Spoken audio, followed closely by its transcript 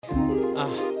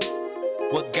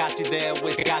What got you there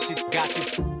with got you?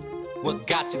 What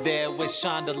got you there with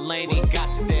Sean Delaney?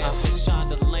 Got you there with Sean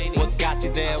Delaney. What got you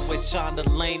there with Sean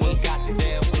Delaney? What got you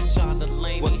there with Sean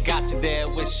Delaney? What got you there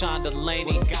with Sean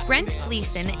Delaney? Brent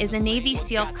Gleason is a Navy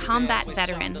SEAL combat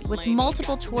veteran with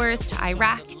multiple tours to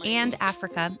Iraq and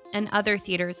Africa and other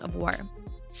theaters of war.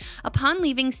 Upon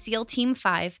leaving SEAL Team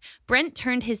 5, Brent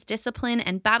turned his discipline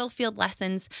and battlefield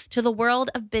lessons to the world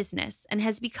of business and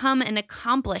has become an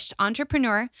accomplished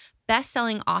entrepreneur,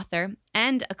 best-selling author,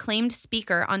 and acclaimed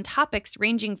speaker on topics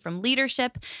ranging from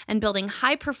leadership and building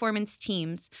high-performance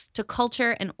teams to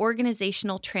culture and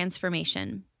organizational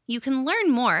transformation. You can learn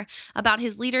more about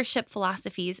his leadership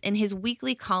philosophies in his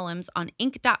weekly columns on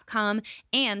Inc.com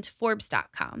and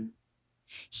Forbes.com.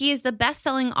 He is the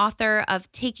best-selling author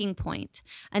of Taking Point,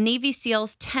 a Navy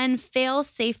SEAL's 10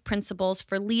 fail-safe principles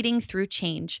for leading through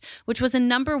change, which was a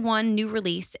 #1 new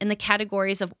release in the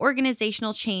categories of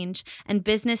organizational change and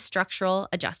business structural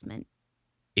adjustment.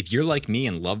 If you're like me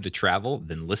and love to travel,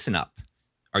 then listen up.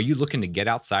 Are you looking to get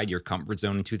outside your comfort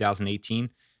zone in 2018?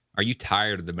 Are you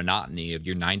tired of the monotony of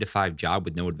your 9-to-5 job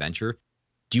with no adventure?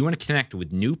 Do you want to connect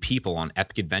with new people on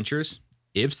epic adventures?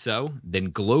 If so,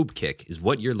 then GlobeKick is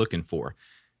what you're looking for.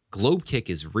 GlobeKick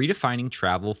is redefining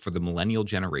travel for the millennial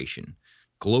generation.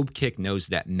 GlobeKick knows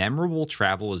that memorable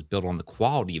travel is built on the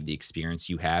quality of the experience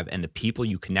you have and the people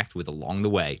you connect with along the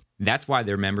way. That's why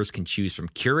their members can choose from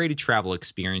curated travel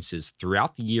experiences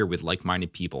throughout the year with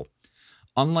like-minded people.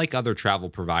 Unlike other travel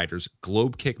providers,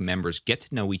 GlobeKick members get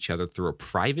to know each other through a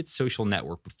private social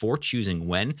network before choosing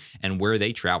when and where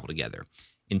they travel together.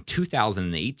 In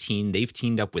 2018, they've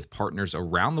teamed up with partners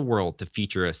around the world to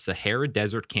feature a Sahara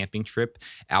Desert camping trip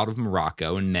out of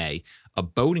Morocco in May, a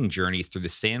boating journey through the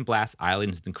Sandblast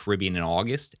Islands in the Caribbean in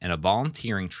August, and a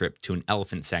volunteering trip to an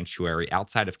elephant sanctuary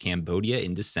outside of Cambodia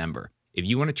in December. If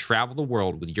you want to travel the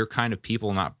world with your kind of people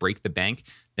and not break the bank,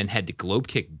 then head to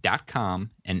globekick.com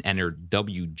and enter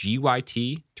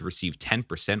WGYT to receive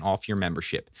 10% off your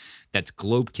membership. That's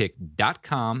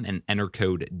globekick.com and enter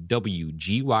code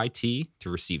WGYT to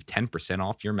receive 10%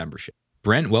 off your membership.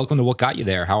 Brent, welcome to What Got You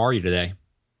There. How are you today?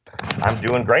 I'm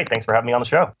doing great. Thanks for having me on the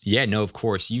show. Yeah, no, of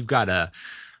course. You've got a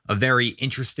very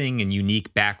interesting and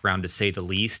unique background, to say the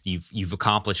least. You've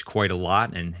accomplished quite a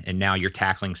lot, and now you're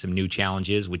tackling some new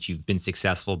challenges, which you've been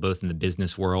successful both in the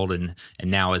business world and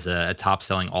now as a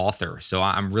top-selling author. So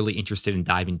I'm really interested in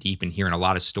diving deep and hearing a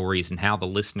lot of stories and how the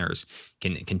listeners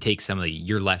can take some of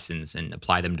your lessons and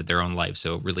apply them to their own life.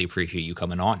 So really appreciate you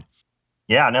coming on.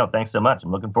 Yeah, no, thanks so much.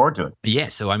 I'm looking forward to it. Yeah,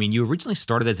 so I mean, you originally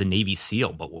started as a Navy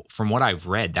SEAL, but from what I've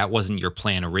read, that wasn't your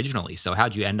plan originally. So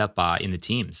how'd you end up in the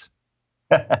teams?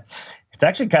 It's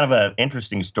actually kind of an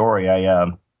interesting story. I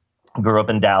grew up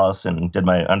in Dallas and did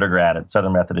my undergrad at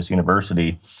Southern Methodist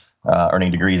University,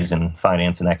 earning degrees in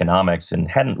finance and economics,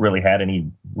 and hadn't really had any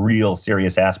real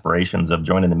serious aspirations of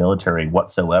joining the military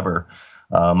whatsoever.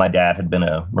 My dad had been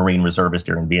a Marine reservist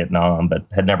during Vietnam, but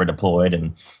had never deployed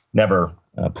and never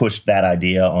pushed that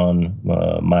idea on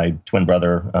my twin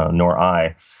brother, nor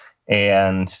I.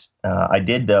 And I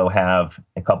did, though, have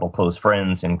a couple close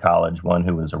friends in college, one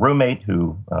who was a roommate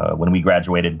who, when we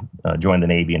graduated, joined the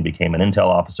Navy and became an intel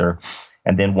officer,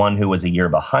 and then one who was a year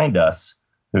behind us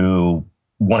who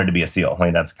wanted to be a SEAL. I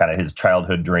mean, that's kind of his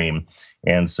childhood dream.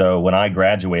 And so when I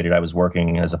graduated, I was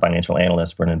working as a financial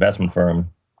analyst for an investment firm.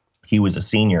 He was a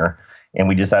senior, and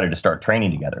we decided to start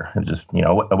training together. It was just,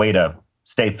 a way to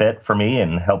stay fit for me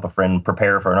and help a friend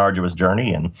prepare for an arduous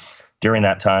journey. And during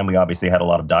that time, we obviously had a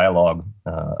lot of dialogue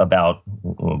about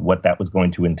what that was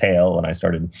going to entail. And I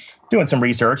started doing some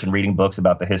research and reading books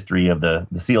about the history of the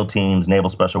SEAL teams, naval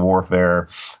special warfare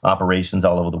operations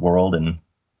all over the world. And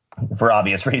for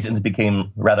obvious reasons,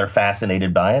 became rather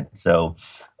fascinated by it. So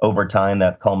over time,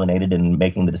 that culminated in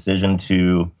making the decision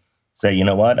to say, you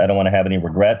know what, I don't want to have any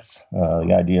regrets.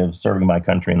 The idea of serving my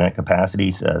country in that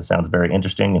capacity sounds very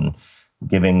interesting, and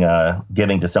giving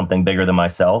to something bigger than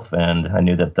myself. And I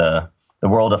knew that the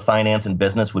world of finance and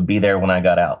business would be there when I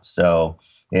got out. So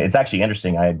it's actually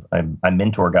interesting. I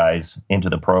mentor guys into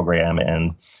the program,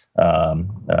 and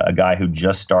a guy who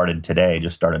just started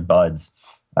Buds.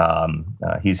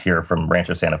 He's here from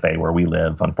Rancho Santa Fe, where we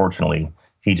live. Unfortunately,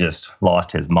 he just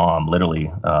lost his mom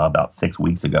literally about 6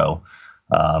 weeks ago.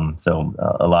 So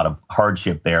a lot of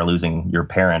hardship there. Losing your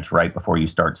parent right before you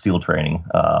start SEAL training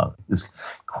is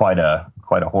quite a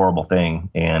horrible thing.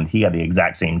 And he had the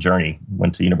exact same journey.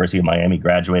 Went to University of Miami,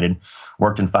 graduated,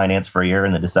 worked in finance for a year,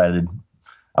 and then decided,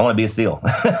 I want to be a SEAL.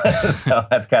 So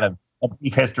that's kind of a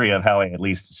brief history of how I at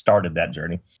least started that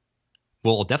journey.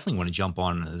 Well, I'll definitely want to jump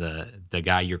on the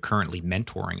guy you're currently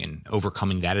mentoring and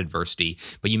overcoming that adversity.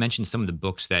 But you mentioned some of the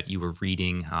books that you were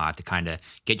reading to kind of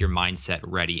get your mindset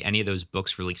ready. Any of those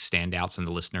books really stand out? Some of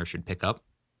the listeners should pick up.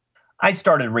 I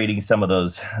started reading some of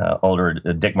those older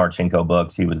Dick Marcinko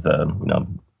books. He was the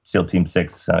SEAL Team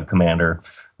 6 commander.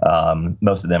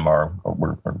 Most of them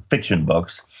were fiction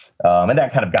books, and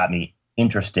that kind of got me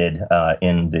interested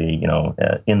in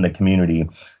the community.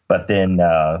 But then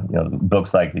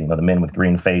books like The Men with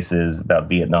Green Faces about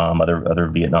Vietnam, other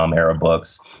Vietnam era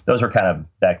books, those were kind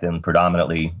of back then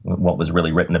predominantly what was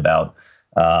really written about.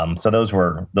 So those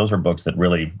were books that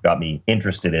really got me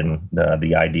interested in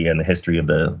the idea and the history of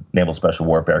the naval special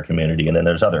warfare community. And then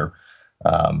there's other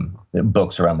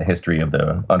books around the history of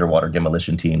the underwater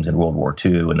demolition teams in World War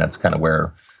II, and that's kind of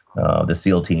where the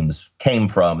SEAL teams came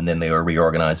from, and then they were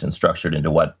reorganized and structured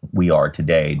into what we are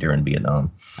today during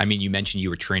Vietnam. I mean, you mentioned you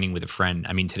were training with a friend.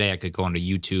 I mean, today I could go onto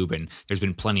YouTube, and there's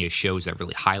been plenty of shows that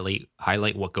really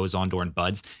highlight what goes on during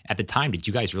BUD/S. At the time, did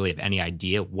you guys really have any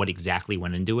idea what exactly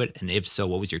went into it? And if so,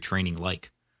 what was your training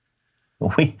like?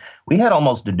 We had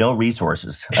almost no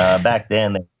resources back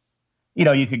then.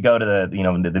 You could go to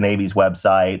the Navy's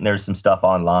website, and there's some stuff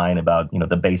online about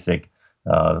the basic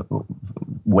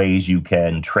ways you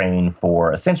can train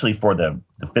for the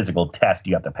physical test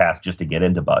you have to pass just to get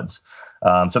into BUD/S.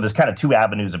 So there's kind of two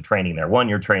avenues of training there. One,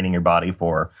 you're training your body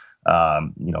for a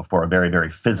very, very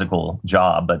physical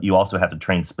job, but you also have to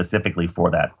train specifically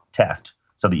for that test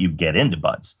so that you get into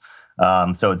BUD/S.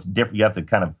 So it's different. You have to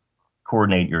kind of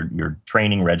coordinate your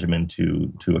training regimen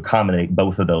to accommodate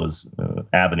both of those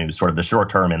avenues, sort of the short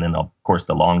term and then of course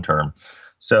the long term.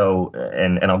 So,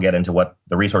 and I'll get into what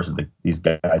the resources that these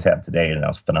guys have today, and that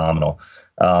was phenomenal.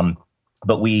 But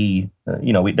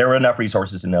there were enough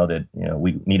resources to know that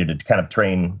we needed to kind of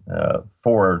train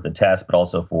for the test, but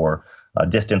also for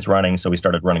distance running. So we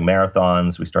started running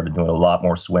marathons. We started doing a lot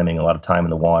more swimming, a lot of time in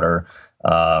the water,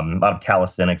 a lot of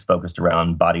calisthenics focused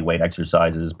around body weight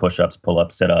exercises, push-ups,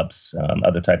 pull-ups, sit-ups,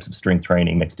 other types of strength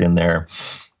training mixed in there.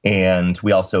 And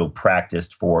we also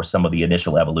practiced for some of the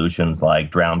initial evolutions like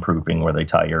drown proofing, where they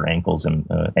tie your ankles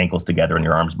together and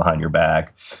your arms behind your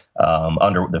back.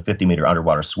 Under the 50-meter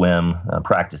underwater swim,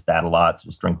 practiced that a lot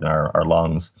to strengthen our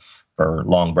lungs for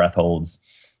long breath holds.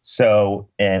 So,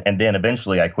 and then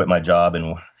eventually I quit my job,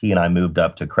 and he and I moved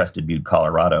up to Crested Butte,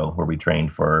 Colorado, where we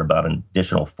trained for about an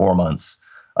additional 4 months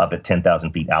up at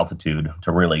 10,000 feet altitude to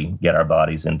really get our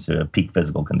bodies into peak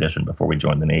physical condition before we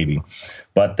joined the Navy.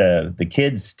 But the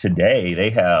kids today, they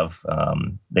have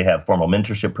formal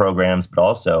mentorship programs, but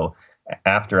also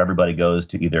after everybody goes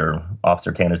to either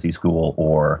officer candidacy school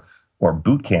or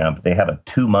boot camp, they have a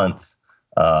 2-month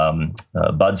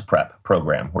BUD/S prep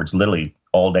program where it's literally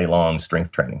all day long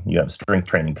strength training. You have strength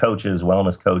training coaches,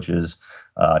 wellness coaches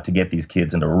to get these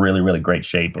kids into really, really great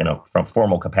shape from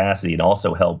formal capacity, and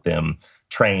also help them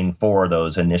train for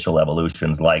those initial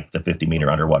evolutions like the 50-meter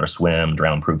underwater swim,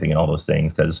 drown proofing, and all those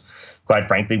things. Because quite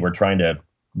frankly, we're trying to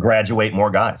graduate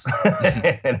more guys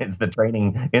and the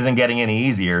training isn't getting any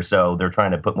easier. So they're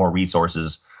trying to put more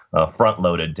resources front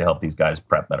loaded to help these guys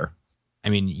prep better. I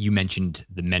mean, you mentioned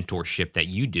the mentorship that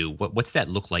you do. What's that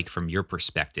look like from your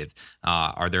perspective?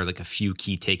 Are there like a few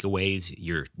key takeaways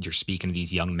you're speaking to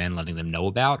these young men, letting them know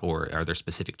about, or are there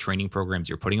specific training programs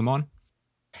you're putting them on?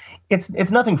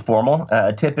 It's nothing formal.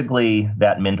 Typically,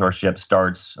 that mentorship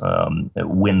starts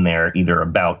when they're either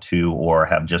about to or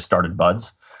have just started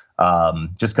BUD/S.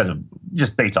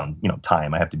 Just based on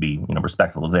time, I have to be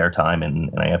respectful of their time,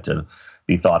 and I have to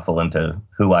be thoughtful into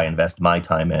who I invest my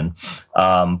time in.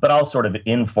 But I'll sort of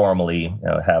informally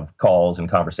have calls and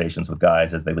conversations with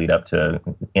guys as they lead up to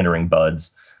entering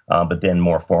BUD/S, but then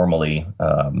more formally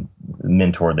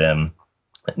mentor them.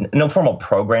 No formal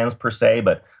programs per se,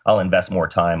 but I'll invest more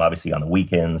time, obviously, on the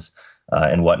weekends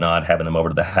and whatnot, having them over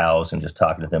to the house and just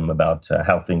talking to them about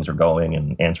how things are going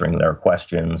and answering their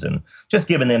questions and just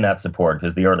giving them that support,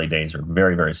 because the early days are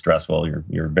very, very stressful.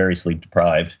 You're very sleep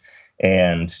deprived,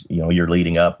 and you're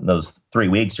leading up those 3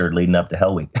 weeks. You're leading up to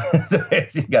Hell Week, so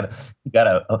you got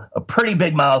a pretty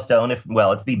big milestone.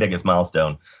 It's the biggest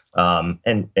milestone,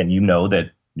 and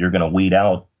that you're going to weed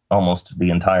out almost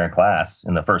the entire class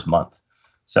in the first month.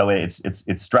 So it's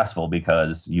stressful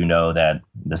because that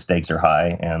the stakes are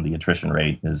high and the attrition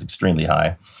rate is extremely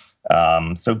high.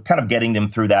 So kind of getting them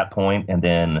through that point, and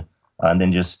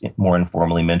then just more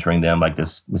informally mentoring them, like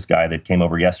this guy that came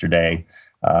over yesterday.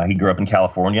 He grew up in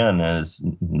California and has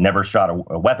never shot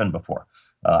a weapon before.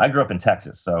 I grew up in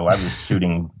Texas, so I was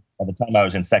shooting by the time I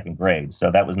was in second grade.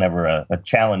 So that was never a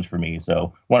challenge for me.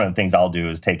 So one of the things I'll do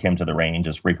is take him to the range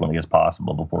as frequently as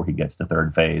possible before he gets to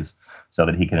third phase, so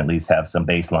that he can at least have some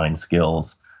baseline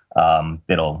skills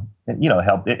that'll,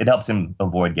 help. It helps him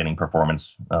avoid getting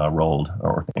performance rolled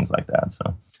or things like that.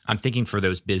 So I'm thinking for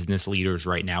those business leaders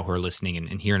right now who are listening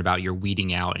and hearing about your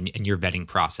weeding out and your vetting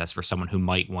process for someone who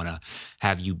might want to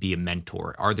have you be a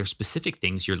mentor. Are there specific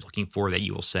things you're looking for that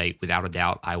you will say, without a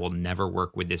doubt, I will never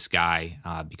work with this guy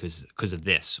because of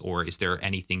this? Or is there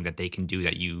anything that they can do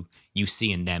that you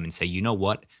see in them and say, you know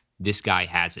what, this guy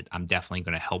has it. I'm definitely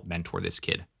going to help mentor this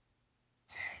kid?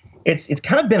 It's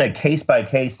kind of been a case by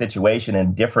case situation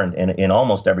and different in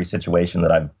almost every situation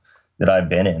that I've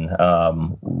been in.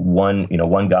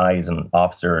 One guy is an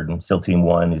officer in SEAL Team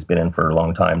 1. He's been in for a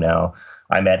long time now.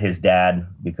 I met his dad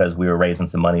because we were raising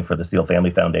some money for the SEAL Family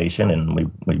Foundation, and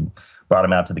we brought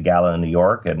him out to the gala in New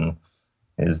York. And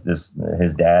his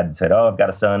dad said, "Oh, I've got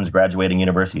a son who's graduating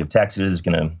University of Texas,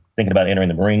 thinking about entering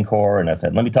the Marine Corps." And I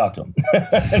said, "Let me talk to him."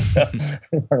 So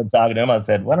I started talking to him. I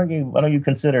said, "Why don't you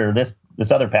consider this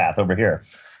other path over here?"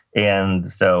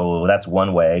 And so that's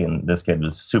one way. And this kid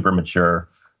was super mature.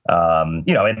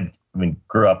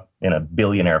 Grew up in a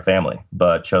billionaire family,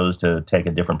 but chose to take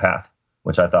a different path,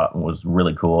 which I thought was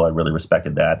really cool. I really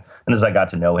respected that. And as I got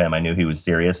to know him, I knew he was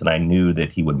serious, and I knew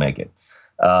that he would make it.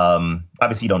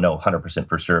 Obviously, you don't know 100%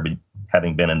 for sure, but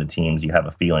having been in the teams, you have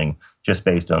a feeling just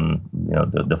based on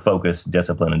the focus,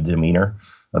 discipline, and demeanor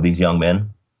of these young men.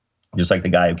 Just like the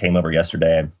guy who came over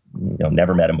yesterday, I've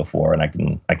never met him before, and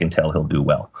I can tell he'll do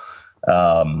well.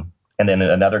 And then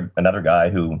another guy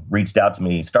who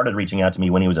started reaching out to me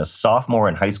when he was a sophomore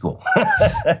in high school.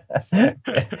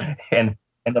 And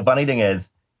the funny thing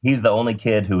is, he's the only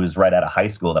kid who is right out of high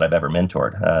school that I've ever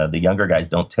mentored. The younger guys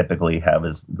don't typically have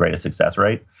as great a success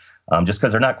rate, just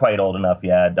because they're not quite old enough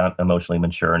yet, not emotionally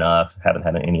mature enough, haven't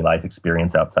had any life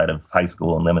experience outside of high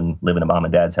school and living in mom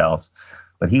and dad's house.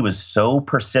 But he was so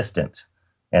persistent.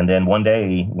 And then one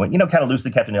day, kind of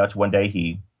loosely kept in touch, one day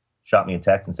he shot me a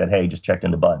text and said, "Hey, just checked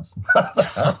into Buds." I was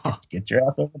like, "Oh, get your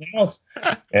ass over the house."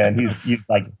 And he's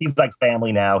like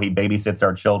family now. He babysits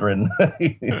our children.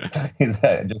 He's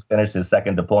just finished his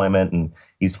second deployment, and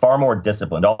he's far more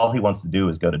disciplined. All he wants to do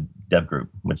is go to Dev Group,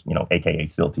 which, AKA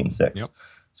SEAL Team 6. Yep.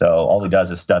 So all he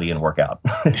does is study and work out.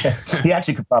 He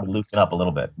actually could probably loosen up a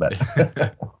little bit, but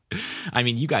I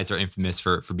mean, you guys are infamous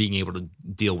for being able to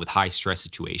deal with high stress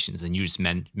situations. And you just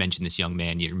mentioned this young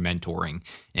man you're mentoring,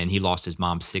 and he lost his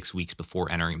mom 6 weeks before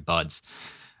entering Buds.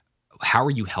 How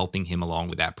are you helping him along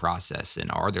with that process? And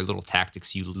are there little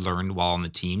tactics you learned while on the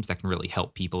teams that can really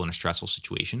help people in a stressful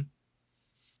situation?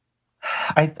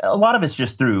 A lot of it's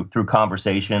just through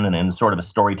conversation and sort of a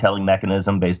storytelling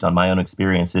mechanism based on my own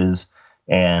experiences,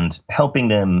 and helping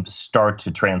them start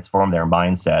to transform their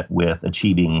mindset with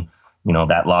achieving,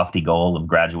 that lofty goal of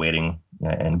graduating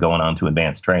and going on to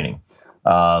advanced training.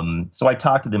 So I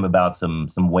talked to them about some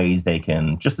ways they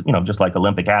can just like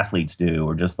Olympic athletes do,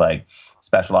 or just like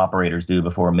special operators do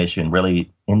before a mission,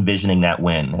 really envisioning that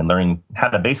win and learning how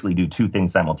to basically do two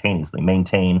things simultaneously: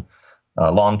 maintain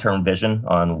long-term vision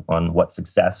on what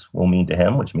success will mean to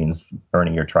him, which means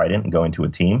earning your trident and going to a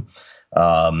team.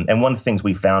 And one of the things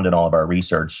we found in all of our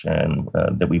research and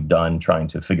that we've done trying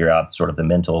to figure out sort of the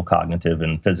mental, cognitive,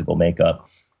 and physical makeup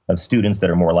of students that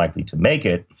are more likely to make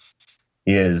it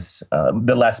is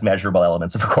the less measurable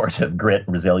elements, of course, of grit,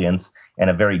 resilience, and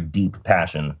a very deep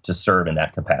passion to serve in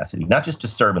that capacity. Not just to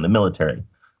serve in the military,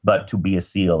 but to be a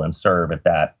SEAL and serve at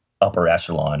that upper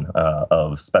echelon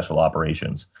of special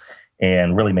operations,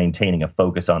 and really maintaining a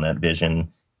focus on that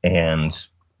vision. And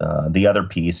the other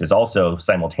piece is also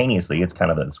simultaneously, it's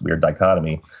kind of this weird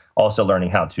dichotomy, also learning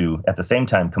how to, at the same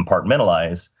time,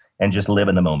 compartmentalize and just live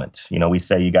in the moment. We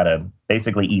say you got to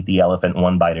basically eat the elephant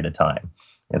one bite at a time.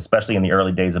 Especially in the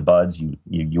early days of Buds,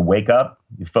 you wake up,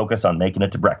 you focus on making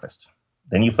it to breakfast.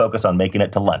 Then you focus on making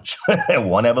it to lunch,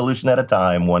 one evolution at a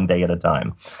time, one day at a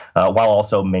time, while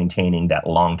also maintaining that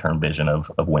long-term vision of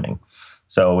winning.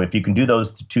 So if you can do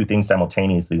those two things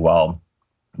simultaneously while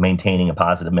maintaining a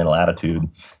positive mental attitude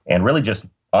and really just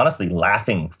honestly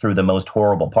laughing through the most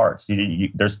horrible parts,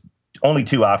 there's only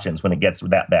two options when it gets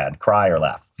that bad: cry or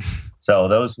laugh. So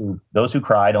those who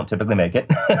cry don't typically make it,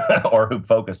 or who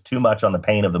focus too much on the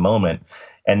pain of the moment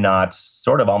and not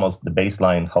sort of almost the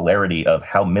baseline hilarity of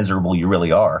how miserable you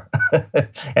really are.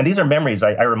 And these are memories,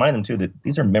 I remind them too, that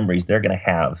these are memories they're going to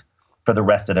have for the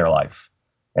rest of their life.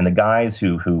 And the guys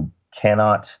who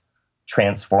cannot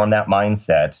transform that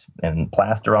mindset and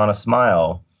plaster on a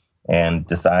smile and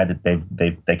decide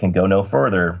that they can go no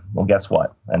further, well, guess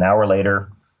what? An hour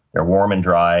later, they're warm and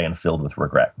dry and filled with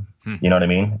regret. You know what I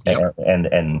mean? Yep.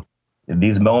 And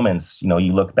these moments,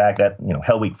 you look back at,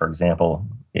 Hell Week, for example,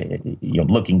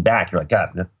 looking back, you're like, God,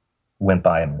 that went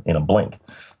by in a blink.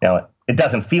 Now, it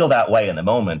doesn't feel that way in the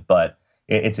moment, but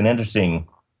it's an interesting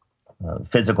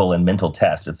physical and mental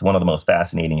test. It's one of the most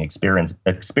fascinating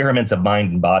experiments of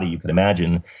mind and body you could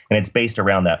imagine. And it's based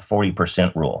around that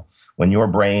 40% rule. When your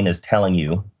brain is telling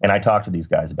you, and I talk to these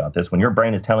guys about this, when your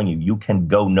brain is telling you you can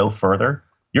go no further,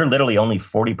 you're literally only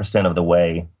 40% of the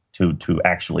way to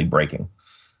actually breaking.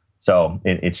 So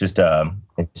it's just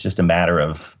a matter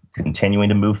of continuing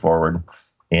to move forward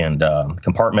and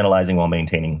compartmentalizing while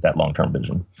maintaining that long-term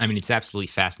vision. I mean, it's absolutely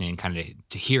fascinating kind of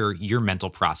to hear your mental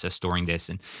process during this.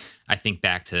 And I think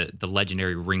back to the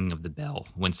legendary ringing of the bell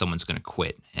when someone's going to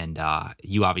quit. And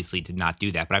you obviously did not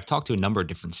do that. But I've talked to a number of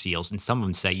different SEALs, and some of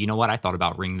them say, you know what, I thought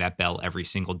about ringing that bell every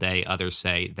single day. Others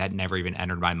say that never even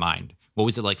entered my mind. What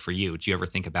was it like for you? Did you ever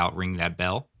think about ringing that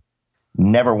bell?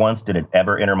 Never once did it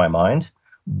ever enter my mind.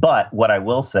 But what I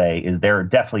will say is there are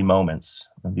definitely moments,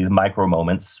 these micro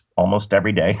moments, almost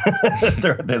every day,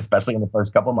 especially in the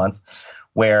first couple of months,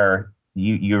 where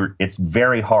it's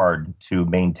very hard to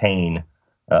maintain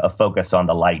a focus on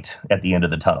the light at the end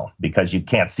of the tunnel because you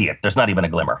can't see it. There's not even a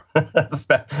glimmer,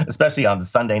 especially on the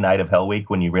Sunday night of Hell Week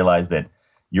when you realize that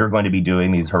you're going to be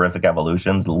doing these horrific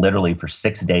evolutions literally for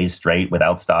 6 days straight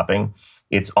without stopping.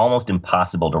 It's almost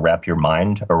impossible to wrap your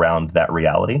mind around that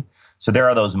reality. So there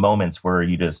are those moments where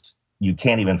you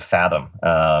can't even fathom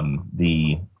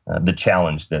the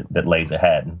challenge that lays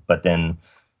ahead. But then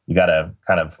you got to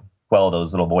kind of quell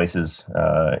those little voices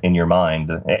in your mind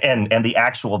and the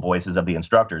actual voices of the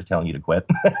instructors telling you to quit.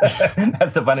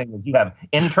 That's the funny thing is you have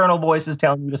internal voices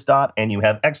telling you to stop and you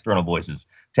have external voices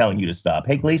telling you to stop.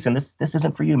 Hey, Gleason, this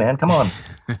isn't for you, man. Come on.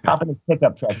 Hop in this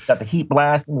pickup truck. It's got the heat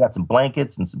blasting. We got some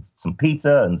blankets and some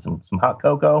pizza and some hot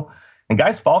cocoa. And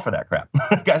guys fall for that crap.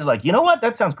 Guys are like, you know what?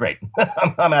 That sounds great.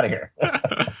 I'm out of here.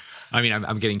 I mean,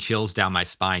 I'm getting chills down my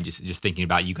spine just thinking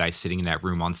about you guys sitting in that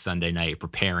room on Sunday night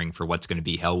preparing for what's going to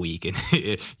be Hell Week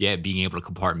and being able to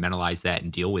compartmentalize that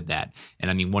and deal with that. And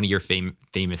I mean, one of your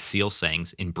famous SEAL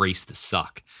sayings, embrace the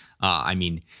suck. I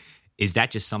mean, is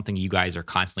that just something you guys are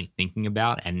constantly thinking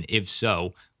about? And if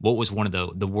so, what was one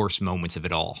of the worst moments of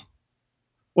it all?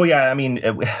 Well, yeah, I mean,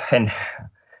 and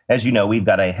as you know, we've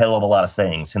got a hell of a lot of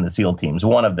sayings in the SEAL teams.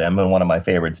 One of them, and one of my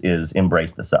favorites, is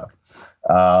embrace the suck.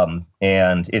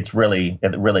 And it really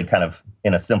kind of,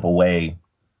 in a simple way,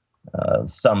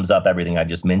 sums up everything I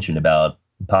just mentioned about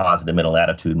positive mental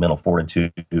attitude, mental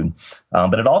fortitude.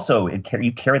 But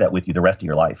you carry that with you the rest of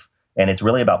your life. And it's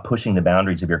really about pushing the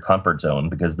boundaries of your comfort zone,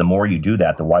 because the more you do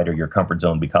that, the wider your comfort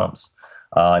zone becomes.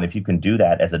 And if you can do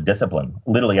that as a discipline,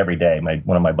 literally every day,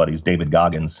 one of my buddies, David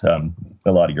Goggins,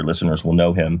 a lot of your listeners will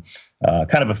know him,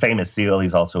 kind of a famous SEAL.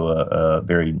 He's also a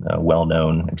very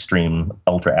well-known extreme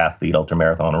ultra athlete, ultra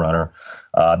marathon runner,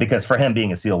 because for him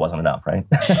being a SEAL wasn't enough, right?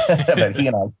 But he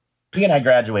and I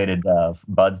graduated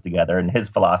buds together, and his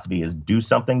philosophy is do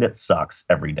something that sucks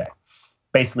every day.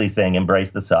 Basically saying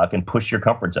embrace the suck and push your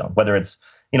comfort zone, whether it's,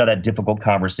 that difficult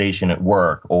conversation at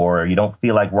work or you don't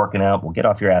feel like working out, well, get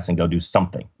off your ass and go do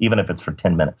something, even if it's for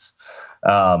 10 minutes.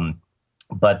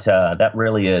 But that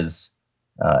really is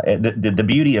the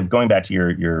beauty of going back to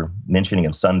your mentioning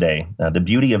of Sunday. The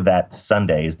beauty of that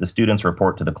Sunday is the students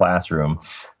report to the classroom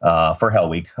for Hell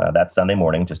Week that Sunday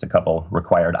morning, just a couple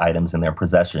required items in their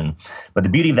possession. But the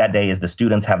beauty of that day is the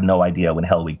students have no idea when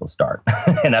Hell Week will start.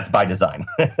 And that's by design.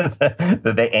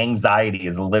 The anxiety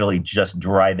is literally just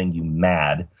driving you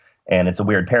mad. And it's a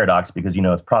weird paradox because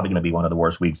it's probably going to be one of the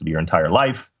worst weeks of your entire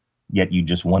life, yet you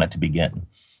just want it to begin.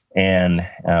 And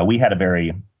we had a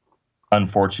very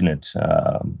unfortunate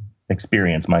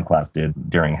experience my class did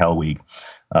during Hell Week.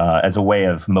 As a way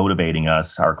of motivating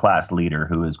us, our class leader,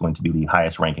 who is going to be the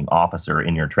highest ranking officer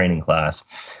in your training class,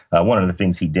 one of the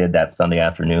things he did that Sunday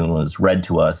afternoon was read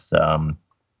to us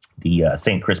the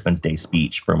St. Crispin's Day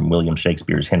speech from William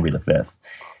Shakespeare's Henry V.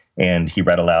 And he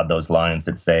read aloud those lines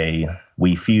that say,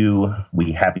 "We few,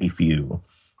 we happy few,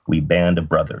 we band of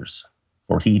brothers,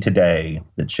 for he today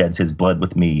that sheds his blood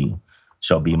with me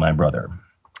shall be my brother."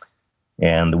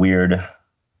 And the weird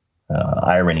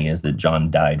irony is that John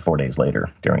died 4 days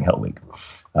later during Hell Week,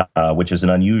 which is an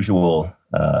unusual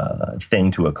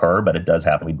thing to occur, but it does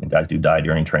happen. Guys do die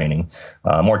during training,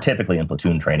 more typically in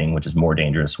platoon training, which is more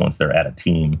dangerous once they're at a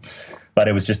team. But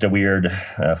it was just a weird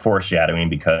foreshadowing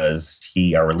because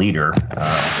he, our leader,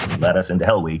 led us into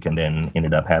Hell Week and then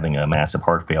ended up having a massive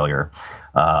heart failure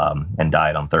and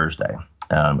died on Thursday.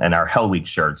 And our Hell Week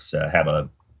shirts have a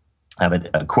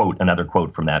quote, another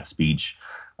quote from that speech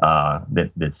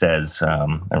that says,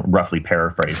 roughly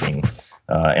paraphrasing,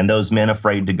 and those men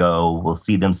afraid to go will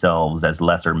see themselves as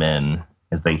lesser men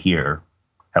as they hear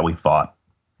how we fought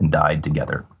and died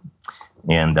together.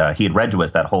 And he had read to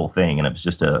us that whole thing, and it was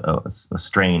just a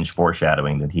strange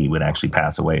foreshadowing that he would actually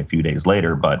pass away a few days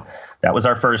later. But that was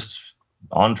our first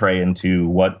entree into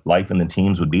what life in the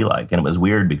teams would be like. And it was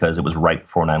weird because it was right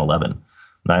before 9/11.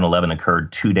 9/11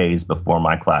 occurred 2 days before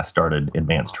my class started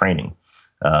advanced training.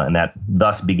 And that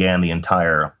thus began the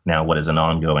entire, now what is an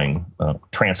ongoing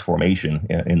transformation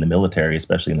in the military,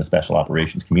 especially in the special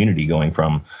operations community, going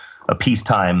from a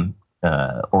peacetime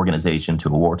organization to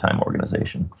a wartime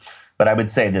organization. But I would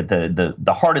say that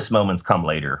the hardest moments come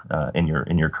later in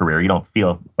your career. You don't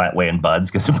feel that way in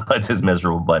BUD/S because BUD/S is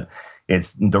miserable, but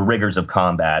it's the rigors of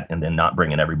combat and then not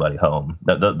bringing everybody home.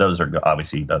 Those are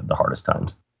obviously the hardest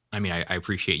times. I mean, I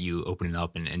appreciate you opening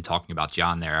up and talking about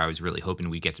John there. I was really hoping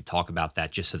we get to talk about that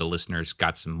just so the listeners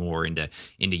got some more into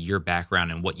your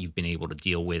background and what you've been able to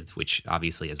deal with, which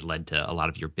obviously has led to a lot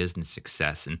of your business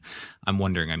success. And I'm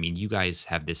wondering, I mean, you guys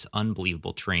have this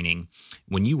unbelievable training.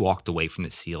 When you walked away from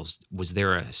the SEALs, was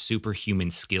there a superhuman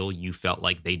skill you felt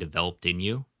like they developed in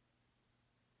you?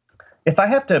 If I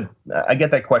have to, I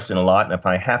get that question a lot. And if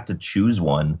I have to choose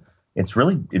one, it's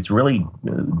really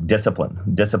discipline,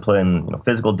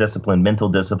 physical discipline, mental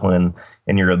discipline,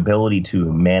 and your ability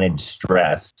to manage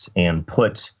stress and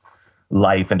put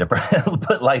life into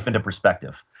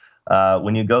perspective.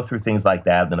 When you go through things like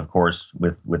that, then of course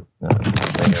with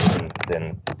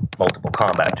then multiple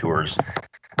combat tours,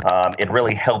 it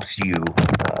really helps you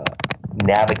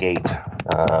navigate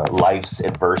life's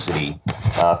adversity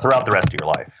throughout the rest of your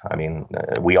life. I mean,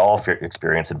 we all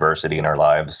experience adversity in our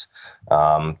lives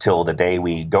till the day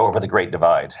we go over the Great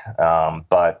Divide.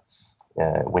 But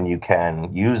when you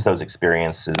can use those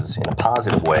experiences in a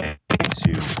positive way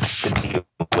to deal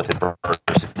with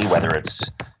adversity, whether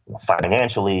it's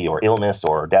financially or illness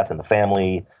or death in the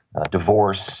family,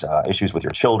 divorce, issues with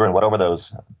your children, whatever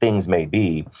those things may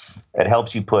be, it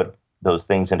helps you put those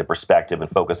things into perspective and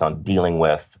focus on dealing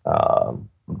with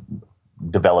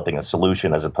developing a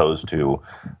solution as opposed to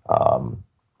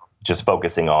just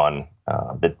focusing on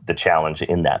the challenge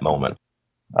in that moment.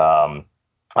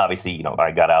 Obviously,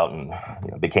 I got out and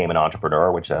became an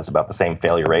entrepreneur, which has about the same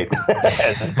failure rate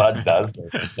as BUD/S does. So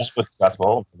that was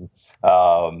stressful. Then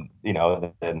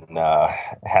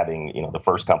having the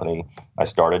first company I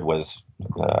started was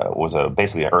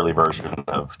basically an early version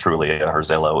of Trulia.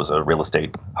 Zillow was a real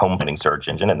estate home finding search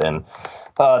engine, and then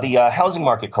the housing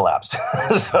market collapsed.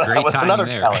 Great timing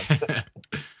there. Challenge.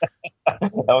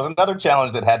 That was another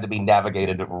challenge that had to be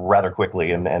navigated rather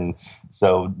quickly. And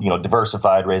so,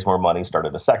 diversified, raised more money,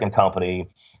 started a second company.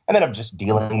 And then I'm just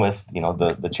dealing with,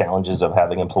 the challenges of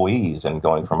having employees and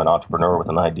going from an entrepreneur with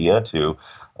an idea to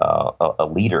a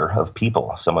leader of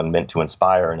people, someone meant to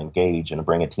inspire and engage and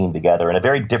bring a team together in a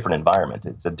very different environment.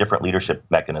 It's a different leadership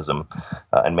mechanism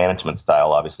and management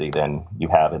style, obviously, than you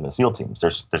have in the SEAL teams.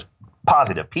 There's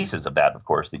positive pieces of that, of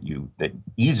course, that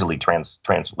easily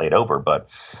translate over, but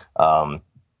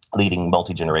leading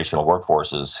multi-generational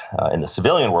workforces in the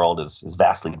civilian world is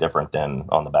vastly different than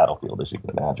on the battlefield, as you can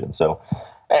imagine. So,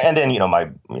 and then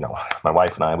my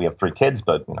wife and I, we have 3 kids,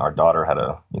 but our daughter had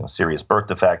a serious birth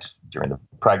defect during the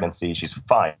pregnancy. She's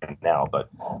fine now, but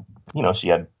she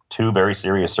had 2 very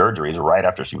serious surgeries right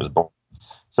after she was born.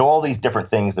 So all these different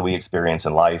things that we experience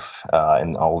in life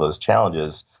and all those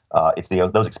challenges. It's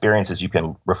those experiences you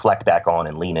can reflect back on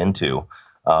and lean into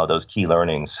those key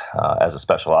learnings as a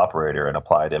special operator and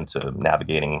apply them to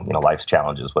navigating life's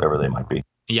challenges, whatever they might be.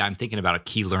 Yeah, I'm thinking about a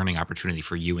key learning opportunity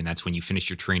for you, and that's when you finish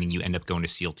your training, you end up going to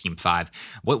SEAL Team 5.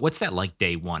 What's that like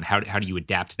day one? How do you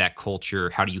adapt to that culture?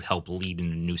 How do you help lead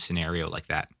in a new scenario like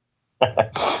that?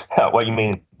 What you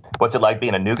mean? What's it like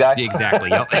being a new guy?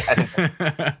 Exactly.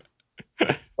 Yep.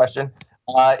 Question.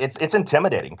 It's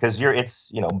intimidating because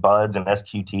it's BUD/S and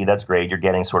SQT. That's great. You're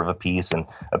getting sort of a piece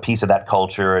of that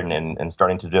culture and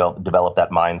starting to develop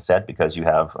that mindset because you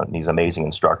have these amazing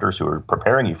instructors who are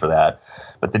preparing you for that.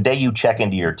 But the day you check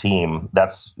into your team,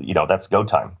 that's go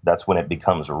time. That's when it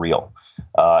becomes real,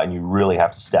 and you really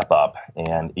have to step up.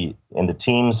 And in the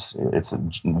teams, it's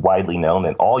widely known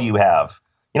that all you have,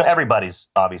 everybody's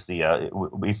obviously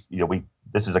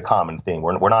this is a common thing.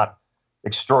 We're not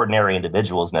extraordinary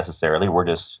individuals necessarily. We're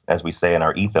just, as we say in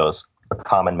our ethos, a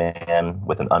common man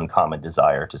with an uncommon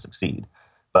desire to succeed.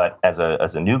 But as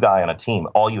a new guy on a team,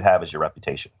 all you have is your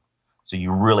reputation. So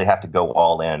you really have to go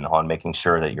all in on making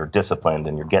sure that you're disciplined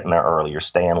and you're getting there early, you're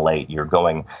staying late, you're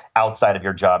going outside of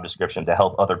your job description to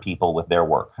help other people with their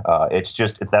work.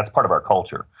 That's part of our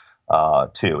culture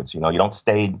too. It's, you don't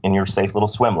stay in your safe little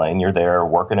swim lane. You're there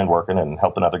working and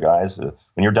helping other guys. When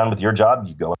you're done with your job,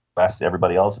 you go ask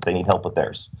everybody else if they need help with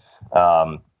theirs.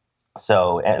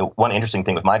 So one interesting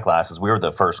thing with my class is we were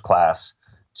the first class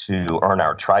to earn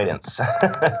our tridents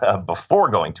before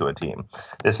going to a team.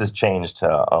 This has changed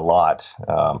a lot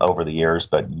over the years,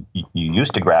 but you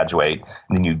used to graduate,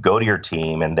 and then you'd go to your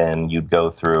team, and then you'd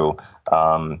go through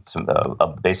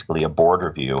basically a board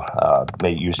review,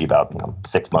 maybe usually about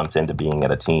 6 months into being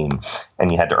at a team,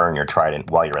 and you had to earn your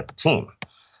trident while you're at the team.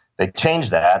 They changed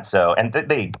that, and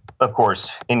they of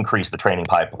course increased the training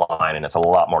pipeline, and it's a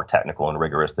lot more technical and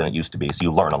rigorous than it used to be. So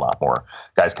you learn a lot more.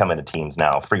 Guys come into teams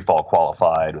now free fall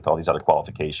qualified with all these other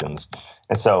qualifications,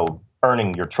 and so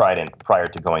earning your trident prior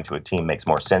to going to a team makes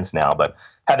more sense now. But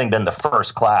having been the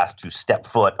first class to step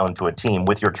foot onto a team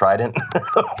with your trident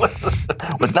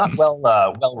was not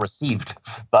well received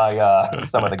by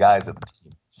some of the guys at the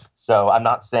team. So I'm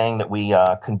not saying that we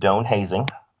condone hazing,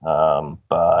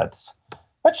 but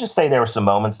let's just say there were some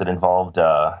moments that involved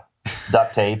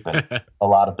duct tape and a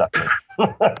lot of duct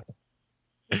tape.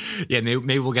 Yeah,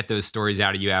 maybe we'll get those stories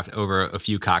out of you over a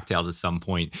few cocktails at some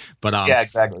point. But yeah,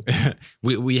 exactly.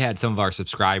 we had some of our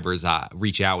subscribers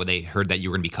reach out when they heard that you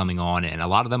were going to be coming on, and a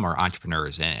lot of them are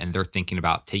entrepreneurs, and they're thinking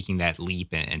about taking that leap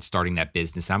and starting that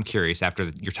business. And I'm curious, after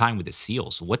your time with the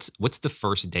SEALs, what's the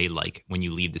first day like when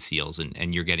you leave the SEALs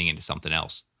and you're getting into something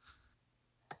else?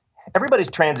 Everybody's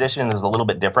transition is a little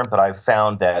bit different, but I've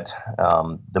found that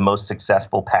the most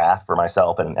successful path for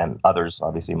myself and others,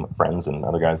 obviously my friends and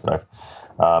other guys that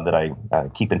I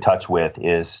keep in touch with,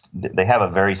 is they have a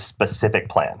very specific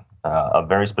plan, a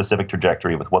very specific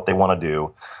trajectory with what they want to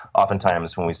do.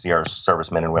 Oftentimes, when we see our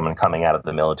servicemen and women coming out of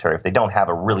the military, if they don't have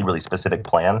a really, really specific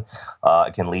plan,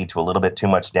 it can lead to a little bit too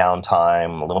much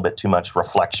downtime, a little bit too much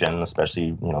reflection,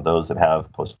 especially those that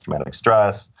have post-traumatic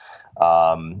stress.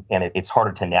 And it's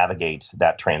harder to navigate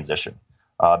that transition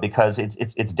because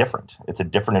it's different. It's a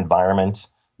different environment.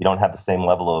 You don't have the same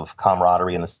level of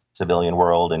camaraderie in the civilian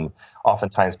world, and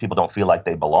oftentimes people don't feel like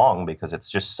they belong because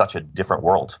it's just such a different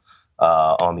world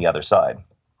on the other side.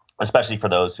 Especially for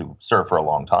those who serve for a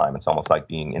long time, it's almost like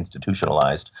being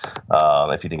institutionalized.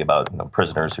 If you think about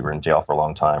prisoners who are in jail for a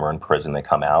long time or in prison, they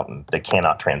come out and they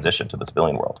cannot transition to the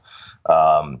civilian world.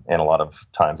 And a lot of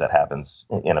times that happens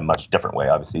in a much different way,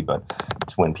 obviously. But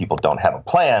it's when people don't have a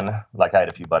plan. Like I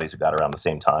had a few buddies who got around the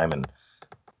same time, and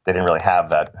they didn't really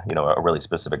have that, a really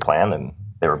specific plan, and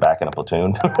they were back in a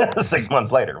platoon 6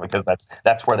 months later because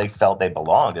that's where they felt they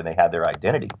belonged and they had their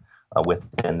identity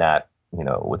within that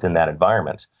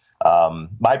environment.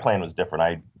 My plan was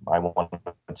different. I wanted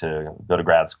to go to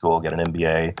grad school, get an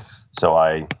MBA. So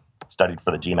I studied for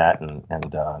the GMAT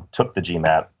and took the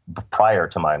GMAT prior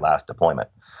to my last deployment.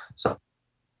 So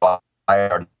I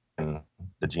already in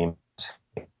the GMAT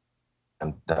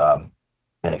and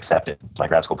been accepted to my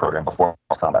grad school program before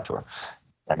the combat tour.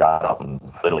 I got out and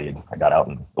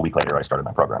a week later I started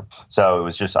my program. So it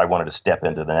was just, I wanted to step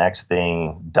into the next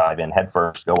thing, dive in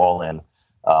headfirst, go all in.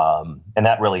 And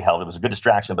that really helped. It was a good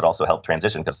distraction, but also helped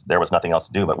transition because there was nothing else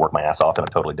to do but work my ass off in a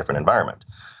totally different environment.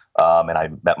 And I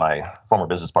met my former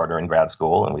business partner in grad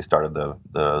school, and we started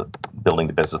the building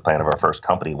the business plan of our first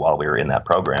company while we were in that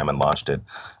program and launched it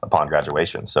upon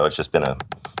graduation. So it's just been a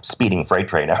speeding freight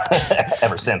train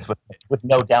ever since with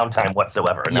no downtime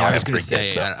whatsoever. Yeah, I was going to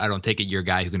say, I don't take it you're a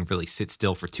guy who can really sit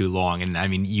still for too long. And I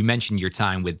mean, you mentioned your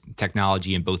time with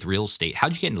technology and both real estate.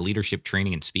 How'd you get into leadership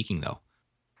training and speaking, though?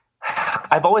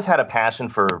 I've always had a passion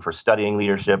for studying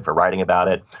leadership, for writing about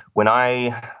it. When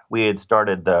we had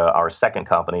started our second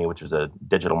company, which was a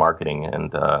digital marketing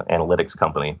and analytics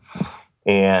company,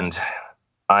 and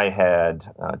I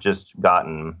had just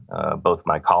gotten both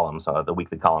my columns, the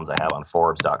weekly columns I have on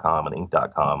Forbes.com and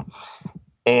Inc.com.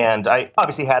 And I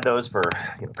obviously had those for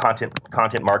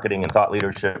content marketing and thought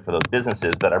leadership for those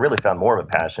businesses, but I really found more of a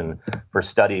passion for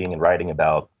studying and writing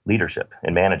about leadership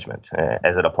and management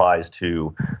as it applies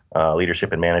to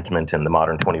leadership and management in the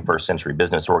modern 21st century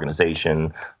business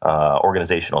organization,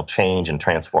 organizational change and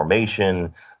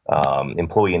transformation,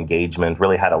 employee engagement,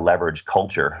 really how to leverage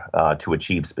culture to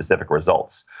achieve specific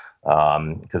results.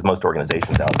 Because most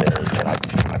organizations out there, and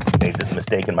I've made this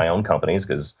mistake in my own companies,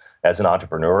 because as an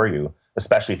entrepreneur,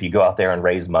 especially if you go out there and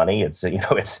raise money, it's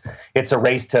a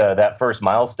race to that first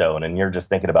milestone, and you're just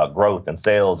thinking about growth and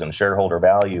sales and shareholder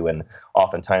value, and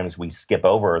oftentimes we skip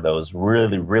over those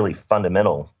really, really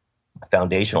fundamental,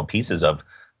 foundational pieces of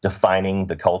defining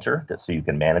the culture, so you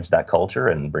can manage that culture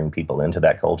and bring people into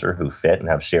that culture who fit and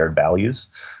have shared values.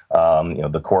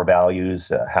 The core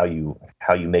values, how you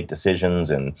make decisions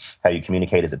and how you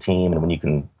communicate as a team. And when you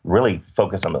can really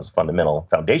focus on those fundamental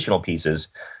foundational pieces,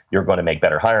 you're going to make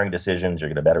better hiring decisions.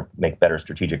 You're going to make better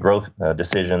strategic growth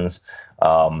decisions.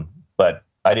 But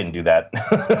I didn't do that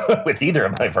with either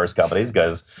of my first companies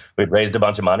because we'd raised a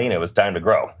bunch of money and it was time to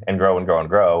grow and grow and grow and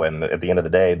grow. And at the end of the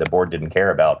day, the board didn't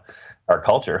care about our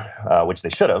culture, which they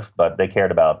should have, but they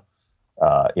cared about,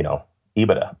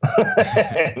 EBITDA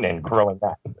and growing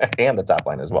that and the top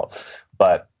line as well.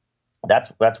 But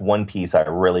that's one piece I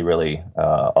really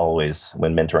always,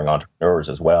 when mentoring entrepreneurs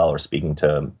as well or speaking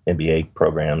to MBA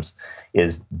programs,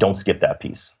 is don't skip that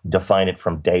piece. Define it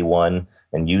from day one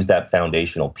and use that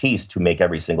foundational piece to make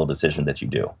every single decision that you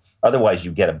do. Otherwise,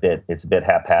 you get it's a bit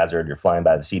haphazard. You're flying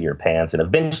by the seat of your pants, and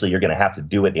eventually you're going to have to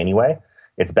do it anyway.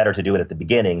 It's better to do it at the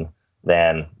beginning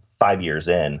than 5 years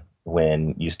in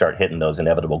when you start hitting those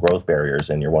inevitable growth barriers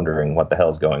and you're wondering what the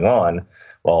hell's going on.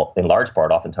 Well, in large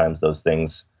part, oftentimes those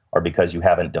things are because you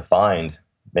haven't defined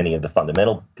many of the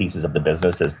fundamental pieces of the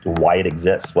business as to why it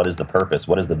exists. What is the purpose?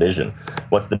 What is the vision?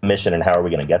 What's the mission and how are we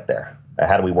going to get there?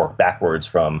 How do we work backwards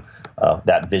from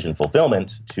that vision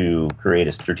fulfillment to create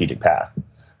a strategic path?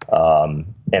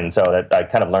 And so that I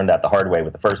kind of learned that the hard way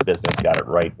with the first business, got it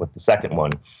right with the second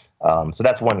one. So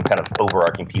that's one kind of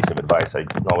overarching piece of advice I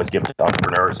always give to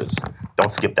entrepreneurs is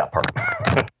don't skip that part.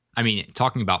 I mean,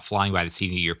 talking about flying by the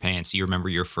seat of your pants, you remember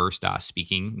your first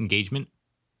speaking engagement?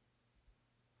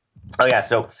 Oh, yeah.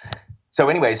 So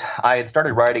anyways, I had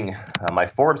started writing my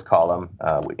Forbes column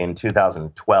in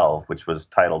 2012, which was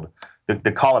titled,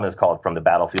 the column is called From the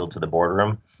Battlefield to the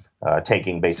Boardroom,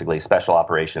 taking basically special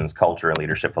operations, culture, and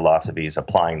leadership philosophies,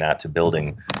 applying that to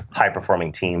building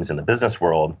high-performing teams in the business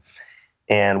world.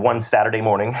 And one Saturday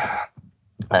morning,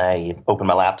 I opened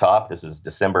my laptop. This is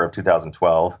December of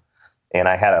 2012. And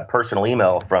I had a personal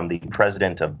email from the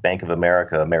president of Bank of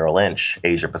America, Merrill Lynch,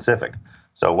 Asia Pacific.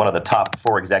 So one of the top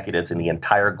 4 executives in the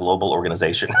entire global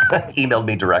organization emailed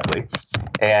me directly.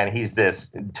 And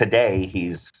today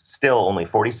he's still only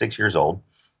 46 years old,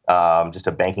 just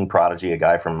a banking prodigy, a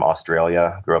guy from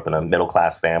Australia, grew up in a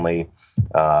middle-class family,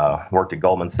 worked at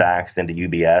Goldman Sachs, then to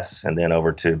UBS, and then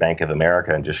over to Bank of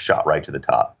America and just shot right to the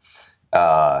top.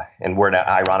 And we're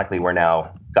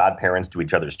now godparents to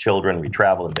each other's children. We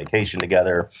travel and vacation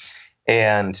together.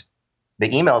 And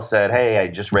the email said, "Hey, I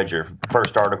just read your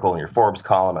first article in your Forbes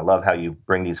column. I love how you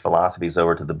bring these philosophies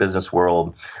over to the business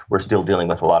world. We're still dealing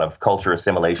with a lot of culture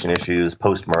assimilation issues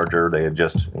post-merger. They had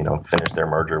just, finished their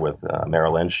merger with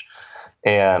Merrill Lynch."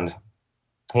 And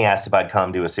he asked if I'd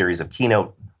come do a series of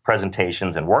keynote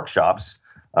presentations and workshops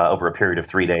over a period of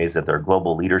 3 days at their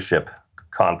global leadership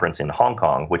conference in Hong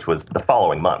Kong, which was the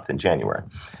following month in January.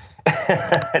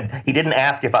 He didn't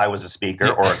ask if I was a speaker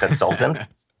or a consultant.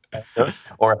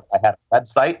 Or if I had a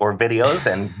website or videos,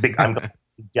 and I'm going to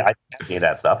see any of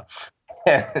that stuff.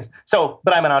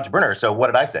 But I'm an entrepreneur, so what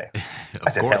did I say? I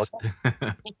said, "Hell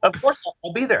yeah. Of course,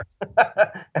 I'll be there."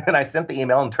 And I sent the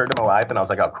email and turned to my wife, and I was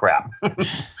like, "Oh, crap.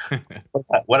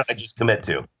 What did I just commit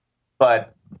to?"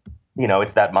 But,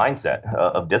 it's that mindset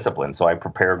of discipline. So I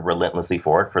prepared relentlessly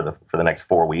for it for the next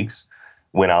 4 weeks,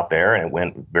 went out there, and it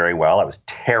went very well. I was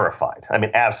terrified. I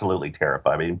mean, absolutely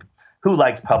terrified. I mean, who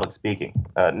likes public speaking?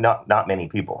 Not many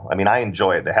people. I mean, I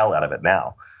enjoy the hell out of it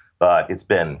now, but it's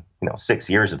been 6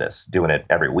 years of this, doing it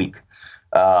every week.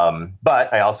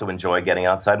 But I also enjoy getting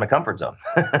outside my comfort zone.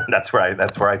 That's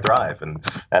where I thrive, and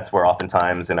that's where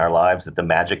oftentimes in our lives that the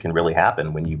magic can really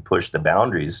happen when you push the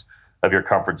boundaries of your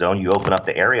comfort zone. You open up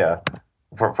the area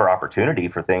for opportunity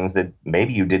for things that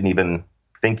maybe you didn't even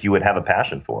think you would have a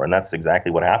passion for, and that's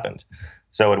exactly what happened.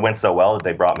 So it went so well that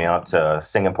they brought me out to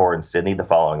Singapore and Sydney the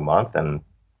following month. And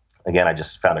again, I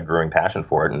just found a growing passion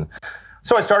for it. And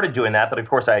so I started doing that. But of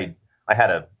course, I had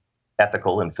a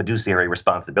ethical and fiduciary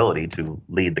responsibility to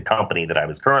lead the company that I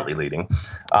was currently leading.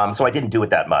 So I didn't do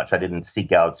it that much. I didn't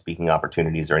seek out speaking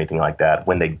opportunities or anything like that.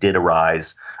 When they did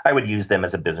arise, I would use them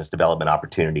as a business development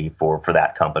opportunity for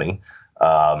that company.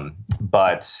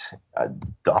 But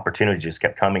the opportunity just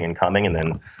kept coming and coming. And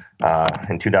then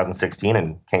in 2016,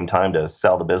 it came time to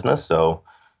sell the business. So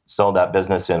sold that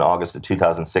business in August of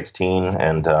 2016.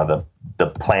 And the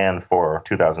plan for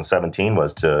 2017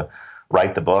 was to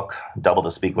write the book, double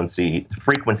the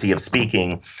frequency of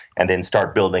speaking, and then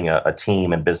start building a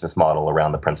team and business model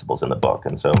around the principles in the book.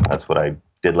 And so that's what I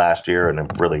did last year. And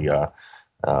I've really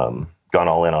gone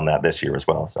all in on that this year as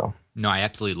well. So. No, I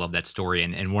absolutely love that story.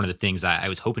 And one of the things I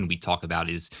was hoping we'd talk about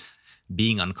is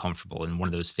being uncomfortable. And one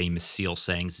of those famous SEAL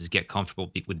sayings is get comfortable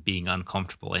with being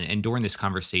uncomfortable. And during this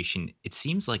conversation, it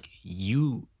seems like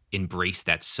you embrace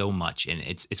that so much, and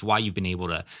it's why you've been able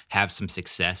to have some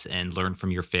success and learn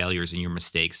from your failures and your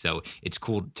mistakes. So it's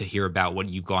cool to hear about what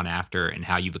you've gone after and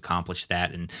how you've accomplished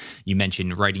that. And you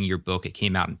mentioned writing your book. It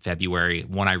came out in February.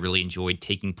 One I really enjoyed,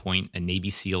 Taking Point, a Navy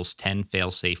SEAL's 10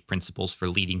 fail-safe principles for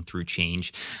leading through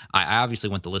change. I obviously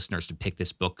want the listeners to pick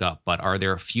this book up, but are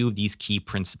there a few of these key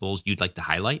principles you'd like to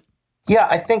highlight? Yeah,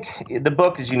 I think the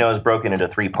book, as you know, is broken into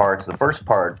 3 parts. The first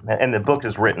part, and the book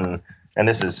is written, and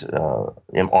this is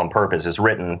on purpose, is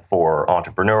written for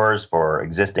entrepreneurs, for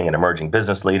existing and emerging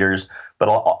business leaders. But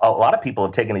a lot of people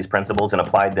have taken these principles and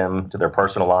applied them to their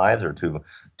personal lives or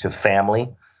to family.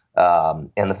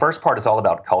 And the first part is all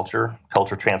about culture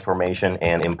transformation,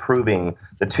 and improving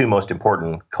the 2 most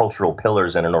important cultural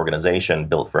pillars in an organization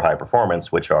built for high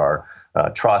performance, which are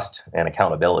trust and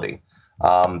accountability.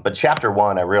 But chapter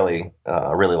 1, I really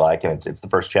like, and it's the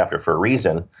first chapter for a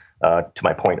reason, to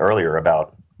my point earlier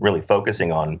about really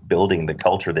focusing on building the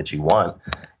culture that you want,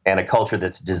 and a culture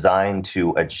that's designed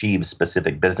to achieve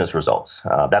specific business results.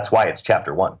 That's why it's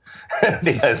chapter 1,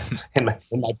 because in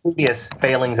my previous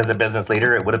failings as a business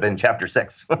leader, it would have been chapter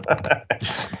 6.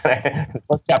 The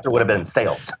first chapter would have been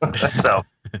sales. So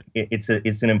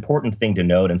it's an important thing to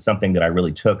note, and something that I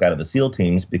really took out of the SEAL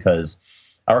teams, because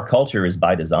our culture is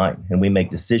by design, and we make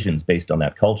decisions based on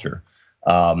that culture.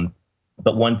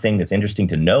 But one thing that's interesting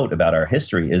to note about our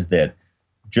history is that,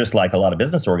 just like a lot of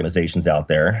business organizations out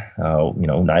there,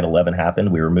 9/11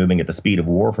 happened. We were moving at the speed of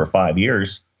war for 5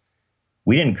 years.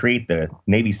 We didn't create the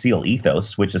Navy SEAL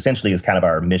ethos, which essentially is kind of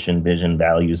our mission, vision,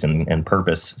 values, and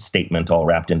purpose statement, all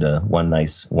wrapped into one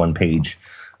nice one-page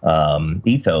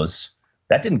ethos.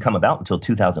 That didn't come about until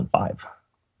 2005.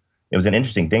 It was an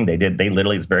interesting thing they did. They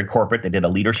literally, it's very corporate. They did a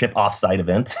leadership offsite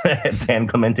event at San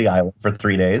Clemente Island for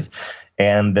 3 days.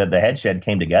 And the head shed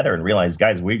came together and realized,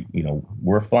 guys,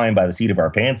 we're flying by the seat of our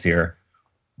pants here,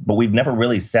 but we've never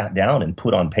really sat down and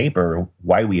put on paper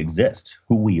why we exist,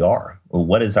 who we are.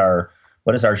 What is our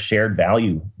shared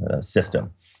value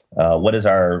system? What is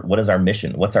our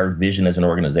mission? What's our vision as an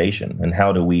organization? And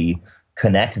how do we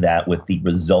connect that with the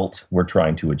result we're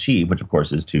trying to achieve, which of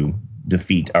course is to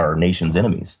defeat our nation's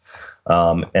enemies.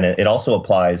 And it also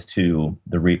applies to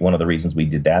one of the reasons we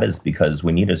did that is because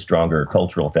we need a stronger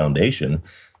cultural foundation,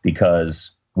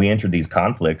 because we entered these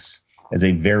conflicts as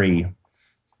a very,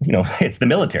 it's the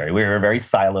military. We're a very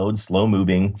siloed,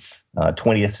 slow-moving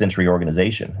 20th century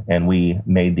organization, and we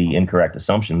made the incorrect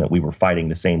assumption that we were fighting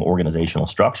the same organizational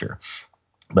structure.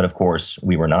 But of course,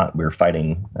 we were not. We were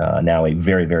fighting now a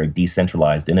very, very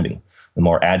decentralized enemy, a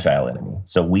more agile enemy.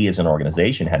 So we as an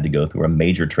organization had to go through a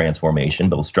major transformation,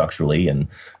 both structurally and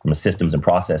from a systems and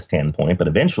process standpoint. But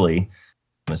eventually,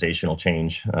 organizational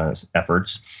change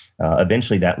efforts,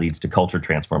 eventually that leads to culture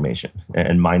transformation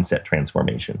and mindset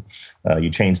transformation. You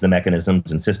change the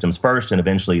mechanisms and systems first, and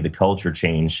eventually the culture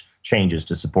changes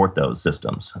to support those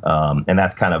systems. And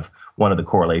that's kind of one of the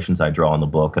correlations I draw in the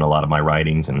book and a lot of my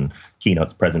writings and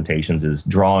keynote presentations, is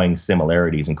drawing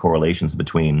similarities and correlations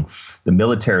between the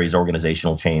military's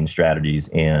organizational change strategies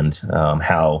and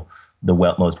how the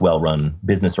most well-run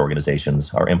business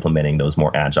organizations are implementing those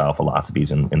more agile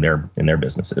philosophies in their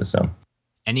businesses. So,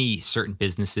 any certain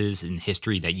businesses in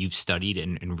history that you've studied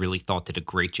and really thought did a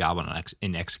great job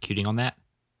in executing on that?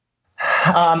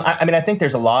 I think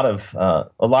there's a lot of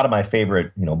my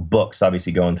favorite books.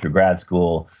 Obviously, going through grad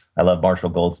school, I love Marshall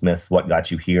Goldsmith's "What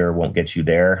Got You Here Won't Get You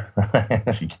There."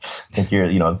 I think you're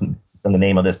in the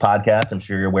name of this podcast, I'm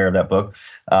sure you're aware of that book.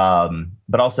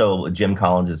 But also Jim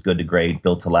Collins' Good to Great,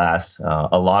 Built to Last.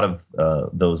 A lot of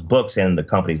those books and the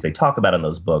companies they talk about in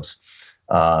those books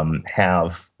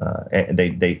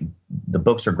the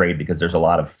books are great because there's a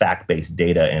lot of fact-based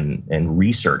data and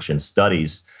research and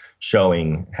studies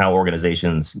showing how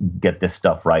organizations get this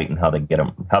stuff right and how they get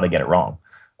it wrong,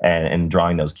 and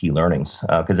drawing those key learnings.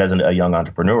 Because as a young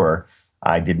entrepreneur,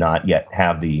 I did not yet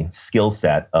have the skill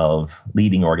set of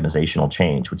leading organizational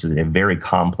change, which is a very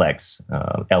complex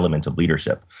element of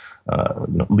leadership.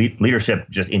 Leadership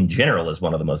just in general is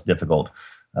one of the most difficult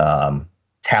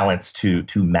talents to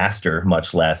master,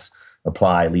 much less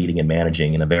apply leading and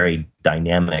managing in a very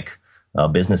dynamic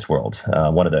business world.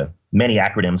 One of the many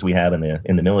acronyms we have in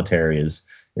the military is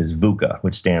VUCA,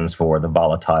 which stands for the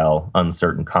volatile,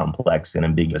 uncertain, complex, and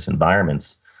ambiguous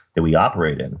environments that we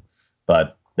operate in.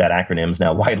 But that acronym is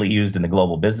now widely used in the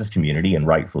global business community, and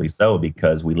rightfully so,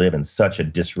 because we live in such a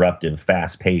disruptive,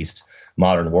 fast-paced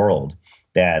modern world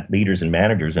that leaders and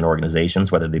managers in organizations,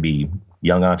 whether they be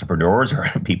young entrepreneurs or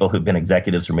people who've been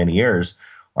executives for many years,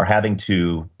 are having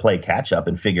to play catch up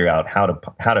and figure out how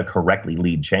to correctly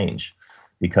lead change.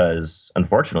 Because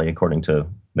unfortunately, according to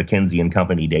McKinsey and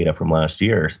Company data from last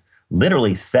year,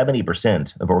 literally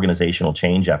 70% of organizational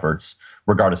change efforts,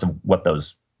 regardless of what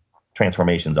those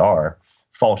transformations are,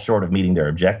 fall short of meeting their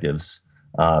objectives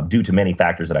due to many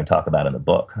factors that I talk about in the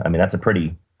book. I mean, that's a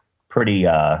pretty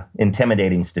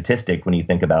intimidating statistic when you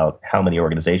think about how many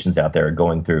organizations out there are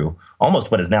going through almost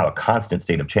what is now a constant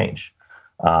state of change.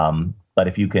 But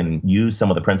if you can use some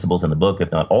of the principles in the book,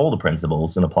 if not all the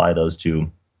principles, and apply those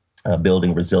to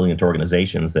building resilient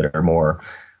organizations that are more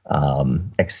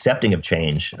accepting of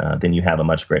change, then you have a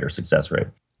much greater success rate.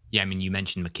 Yeah, I mean, you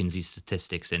mentioned McKinsey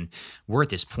statistics, and we're at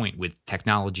this point with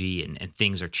technology and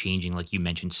things are changing, like you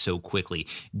mentioned, so quickly.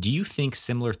 Do you think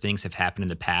similar things have happened in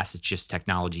the past? It's just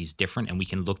technology is different, and we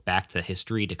can look back to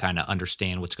history to kind of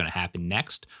understand what's going to happen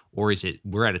next? Or is it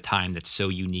we're at a time that's so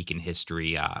unique in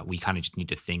history, we kind of just need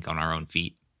to think on our own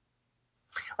feet?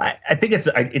 I think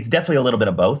it's definitely a little bit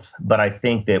of both, but I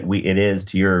think that it is,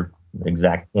 to your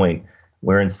exact point,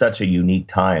 we're in such a unique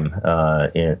time,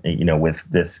 with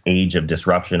this age of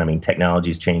disruption. I mean,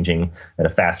 technology is changing at a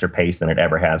faster pace than it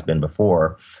ever has been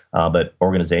before. But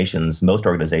most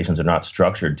organizations are not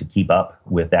structured to keep up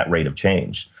with that rate of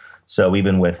change. So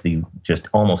even with the just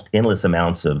almost endless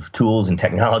amounts of tools and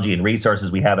technology and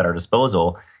resources we have at our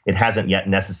disposal, it hasn't yet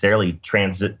necessarily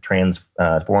transformed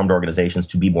organizations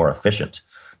to be more efficient.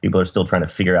 People are still trying to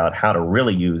figure out how to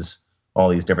really use all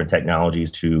these different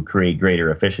technologies to create greater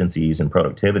efficiencies and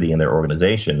productivity in their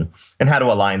organization, and how to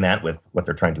align that with what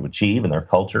they're trying to achieve in their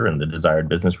culture and the desired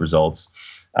business results.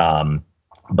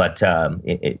 But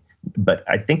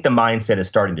I think the mindset is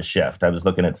starting to shift. I was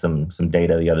looking at some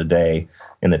data the other day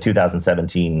in the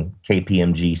 2017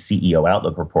 KPMG CEO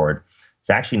Outlook report. It's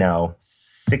actually now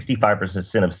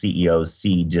 65% of CEOs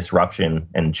see disruption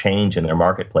and change in their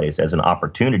marketplace as an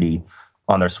opportunity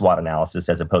on their SWOT analysis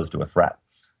as opposed to a threat.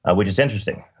 Which is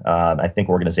interesting. I think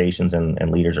organizations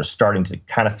and leaders are starting to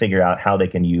kind of figure out how they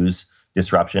can use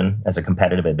disruption as a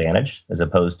competitive advantage as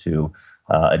opposed to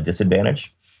a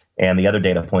disadvantage. And the other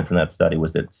data point from that study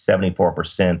was that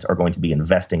 74% are going to be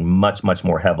investing much, much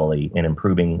more heavily in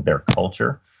improving their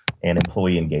culture and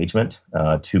employee engagement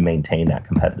to maintain that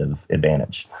competitive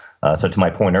advantage. So to my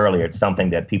point earlier, it's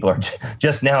something that people are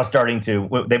just now starting to,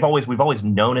 we've always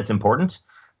known it's important.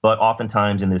 But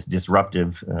oftentimes in this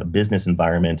disruptive business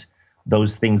environment,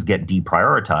 those things get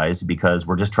deprioritized because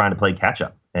we're just trying to play catch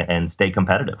up and stay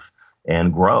competitive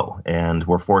and grow. And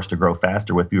we're forced to grow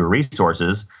faster with fewer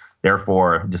resources.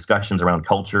 Therefore, discussions around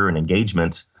culture and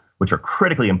engagement, which are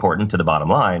critically important to the bottom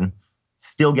line,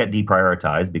 still get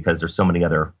deprioritized because there's so many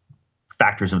other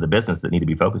factors of the business that need to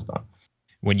be focused on.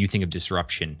 When you think of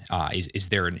disruption, is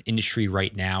there an industry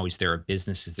right now? Is there a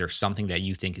business? Is there something that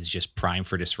you think is just prime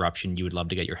for disruption you would love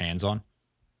to get your hands on?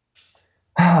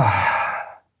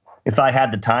 If I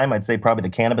had the time, I'd say probably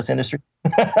the cannabis industry.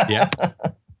 Yeah.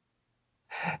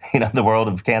 The world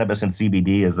of cannabis and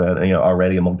CBD is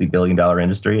already a multi-billion-dollar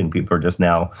industry, and people are just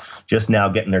now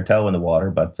getting their toe in the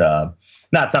water. But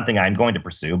not something I'm going to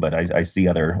pursue. But I see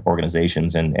other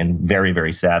organizations and very,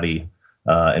 very savvy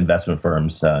investment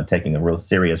firms taking a real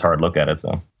serious hard look at it.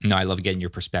 So no, I love getting your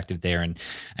perspective there. And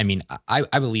I mean, I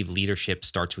believe leadership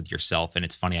starts with yourself. And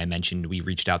it's funny, I mentioned we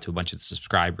reached out to a bunch of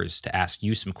subscribers to ask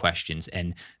you some questions.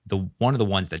 And one of the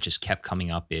ones that just kept coming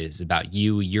up is about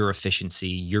you, your efficiency,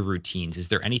 your routines. Is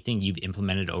there anything you've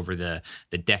implemented over the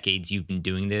decades you've been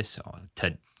doing this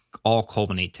to all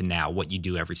culminate to now what you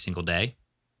do every single day?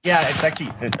 Yeah, it's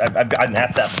actually, I've gotten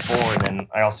asked that before. And then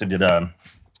I also did an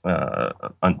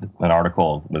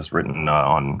article was written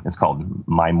it's called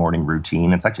My Morning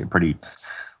Routine. It's actually a pretty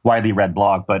widely read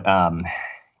blog, but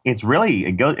it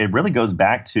really goes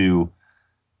back to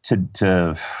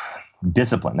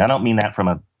discipline. I don't mean that from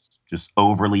a just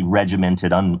overly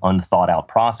regimented, unthought out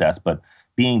process, but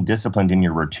being disciplined in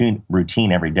your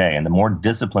routine every day. And the more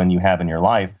discipline you have in your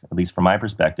life, at least from my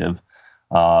perspective,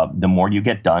 the more you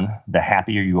get done, the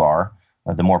happier you are,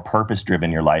 the more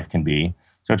purpose-driven your life can be.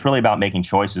 So it's really about making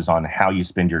choices on how you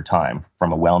spend your time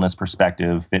from a wellness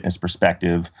perspective, fitness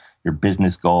perspective, your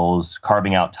business goals,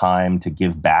 carving out time to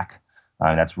give back.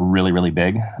 That's really, really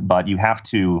big. But you have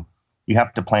to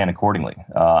plan accordingly.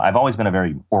 I've always been a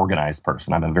very organized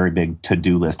person. I'm a very big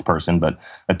to-do list person, but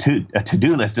a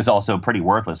to-do list is also pretty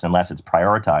worthless unless it's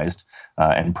prioritized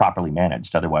and properly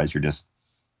managed. Otherwise, you're just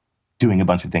doing a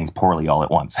bunch of things poorly all at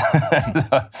once.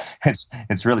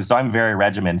 It's really, so I'm very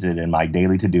regimented in my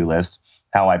daily to-do list,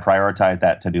 how I prioritize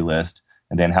that to-do list,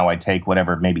 and then how I take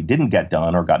whatever maybe didn't get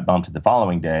done or got bumped to the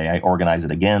following day, I organize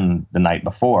it again the night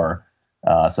before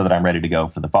so that I'm ready to go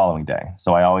for the following day.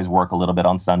 So I always work a little bit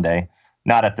on Sunday,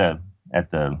 not at the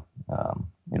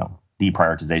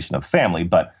deprioritization of family,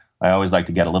 but I always like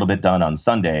to get a little bit done on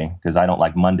Sunday because I don't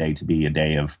like Monday to be a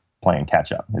day of playing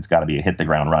catch up. It's got to be a hit the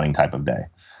ground running type of day.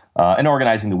 And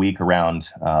organizing the week around,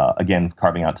 again,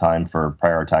 carving out time for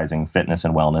prioritizing fitness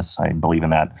and wellness. I believe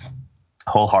in that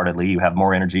wholeheartedly. You have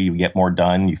more energy, you get more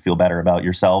done, you feel better about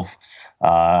yourself,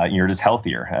 you're just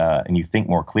healthier, and you think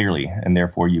more clearly, and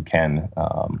therefore you can,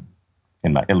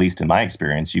 at least in my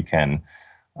experience, you can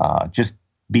just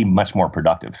be much more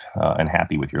productive and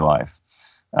happy with your life.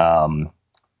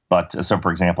 So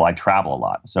for example, I travel a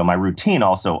lot. So my routine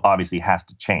also obviously has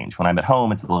to change. When I'm at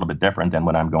home, it's a little bit different than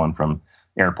when I'm going from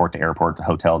airport to airport to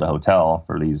hotel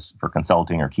for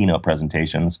consulting or keynote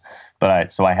presentations.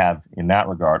 But I have, in that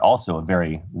regard, also a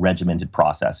very regimented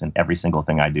process in every single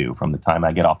thing I do, from the time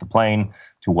I get off the plane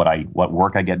to what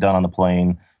work I get done on the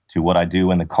plane, to what I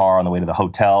do in the car on the way to the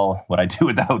hotel, what I do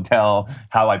at the hotel,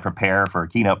 how I prepare for a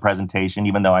keynote presentation.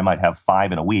 Even though I might have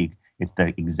 5 in a week, it's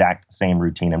the exact same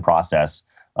routine and process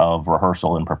of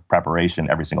rehearsal and preparation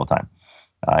every single time.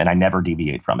 And I never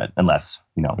deviate from it unless,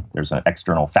 there's an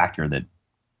external factor that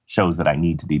shows that I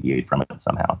need to deviate from it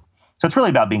somehow. So it's really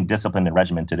about being disciplined and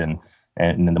regimented.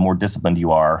 And the more disciplined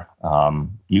you are,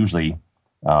 usually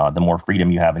the more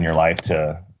freedom you have in your life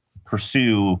to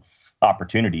pursue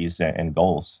opportunities and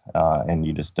goals. And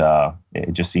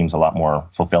it just seems a lot more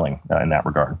fulfilling in that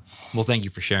regard. Well, thank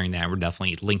you for sharing that. We'll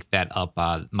definitely link that up.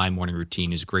 My Morning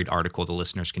Routine is a great article. The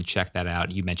listeners can check that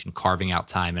out. You mentioned carving out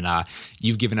time, and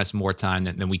you've given us more time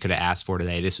than we could have asked for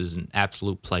today. This was an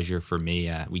absolute pleasure for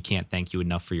me. We can't thank you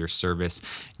enough for your service.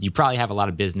 You probably have a lot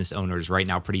of business owners right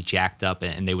now pretty jacked up,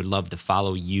 and they would love to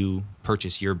follow you,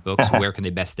 purchase your books. Where can they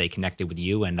best stay connected with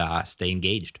you and stay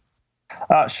engaged?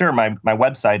 Sure. My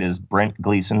website is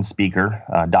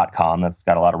BrentGleasonSpeaker.com. That's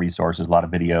got a lot of resources, a lot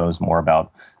of videos, more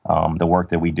about the work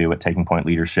that we do at Taking Point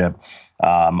Leadership.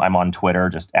 I'm on Twitter,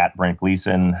 just at Brent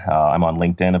Gleason. I'm on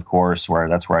LinkedIn, of course,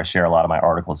 that's where I share a lot of my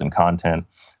articles and content.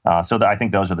 I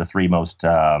think those are the three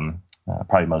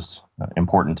probably most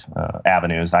important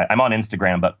avenues. I'm on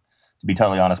Instagram, but to be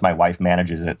totally honest, my wife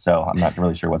manages it, so I'm not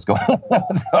really sure what's going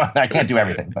on. So I can't do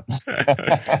everything. But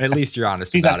at least you're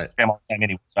honest She's about it. All the time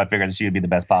anyway, so I figured she would be the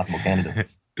best possible candidate.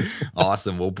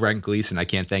 Awesome. Well, Brent Gleason, I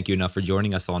can't thank you enough for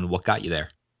joining us on What Got You There.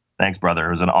 Thanks, brother.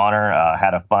 It was an honor.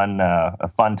 Had a fun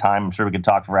time. I'm sure we could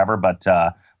talk forever, but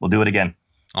we'll do it again.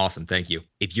 Awesome. Thank you.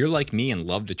 If you're like me and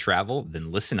love to travel,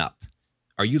 then listen up.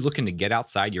 Are you looking to get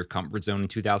outside your comfort zone in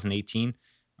 2018?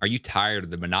 Are you tired of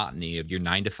the monotony of your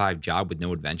 9-to-5 job with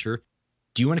no adventure?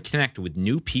 Do you want to connect with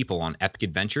new people on epic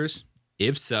adventures?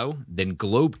 If so, then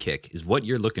GlobeKick is what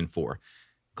you're looking for.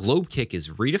 GlobeKick is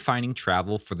redefining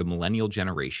travel for the millennial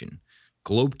generation.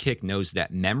 GlobeKick knows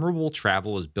that memorable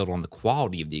travel is built on the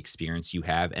quality of the experience you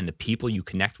have and the people you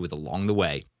connect with along the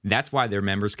way. That's why their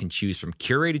members can choose from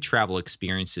curated travel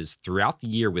experiences throughout the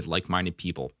year with like-minded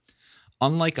people.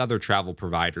 Unlike other travel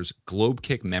providers,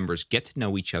 GlobeKick members get to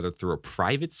know each other through a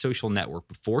private social network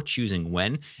before choosing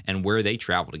when and where they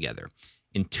travel together.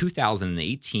 In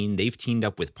 2018, they've teamed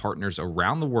up with partners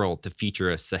around the world to feature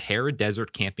a Sahara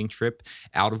Desert camping trip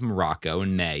out of Morocco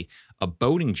in May, a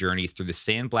boating journey through the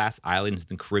Sandblast Islands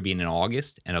in the Caribbean in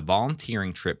August, and a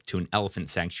volunteering trip to an elephant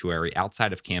sanctuary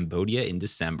outside of Cambodia in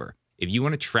December. If you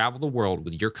want to travel the world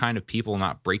with your kind of people and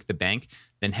not break the bank,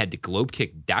 then head to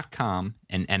globekick.com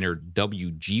and enter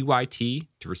WGYT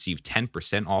to receive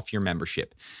 10% off your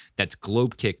membership. That's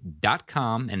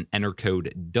globekick.com and enter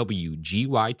code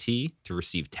WGYT to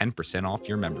receive 10% off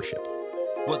your membership.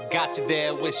 What got you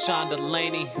there with Sean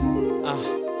Delaney?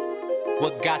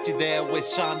 What got you there with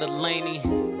Sean Delaney?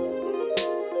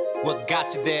 What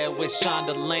got you there with Sean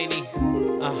Delaney?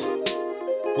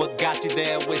 What got you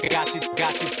there with got you?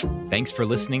 Thanks for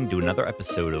listening to another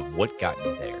episode of What Got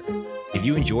You There. If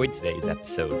you enjoyed today's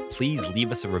episode, please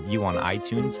leave us a review on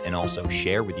iTunes and also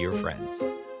share with your friends.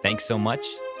 Thanks so much.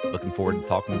 Looking forward to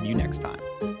talking with you next time.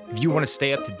 If you want to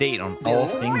stay up to date on all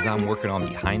things I'm working on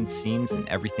behind the scenes and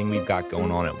everything we've got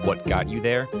going on at What Got You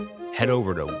There, head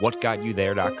over to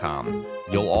whatgotyouthere.com.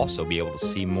 You'll also be able to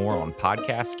see more on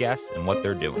podcast guests and what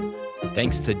they're doing.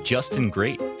 Thanks to Justin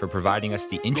Great for providing us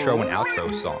the intro and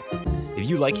outro song. If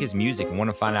you like his music and want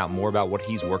to find out more about what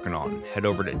he's working on, head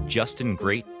over to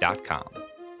justingreat.com.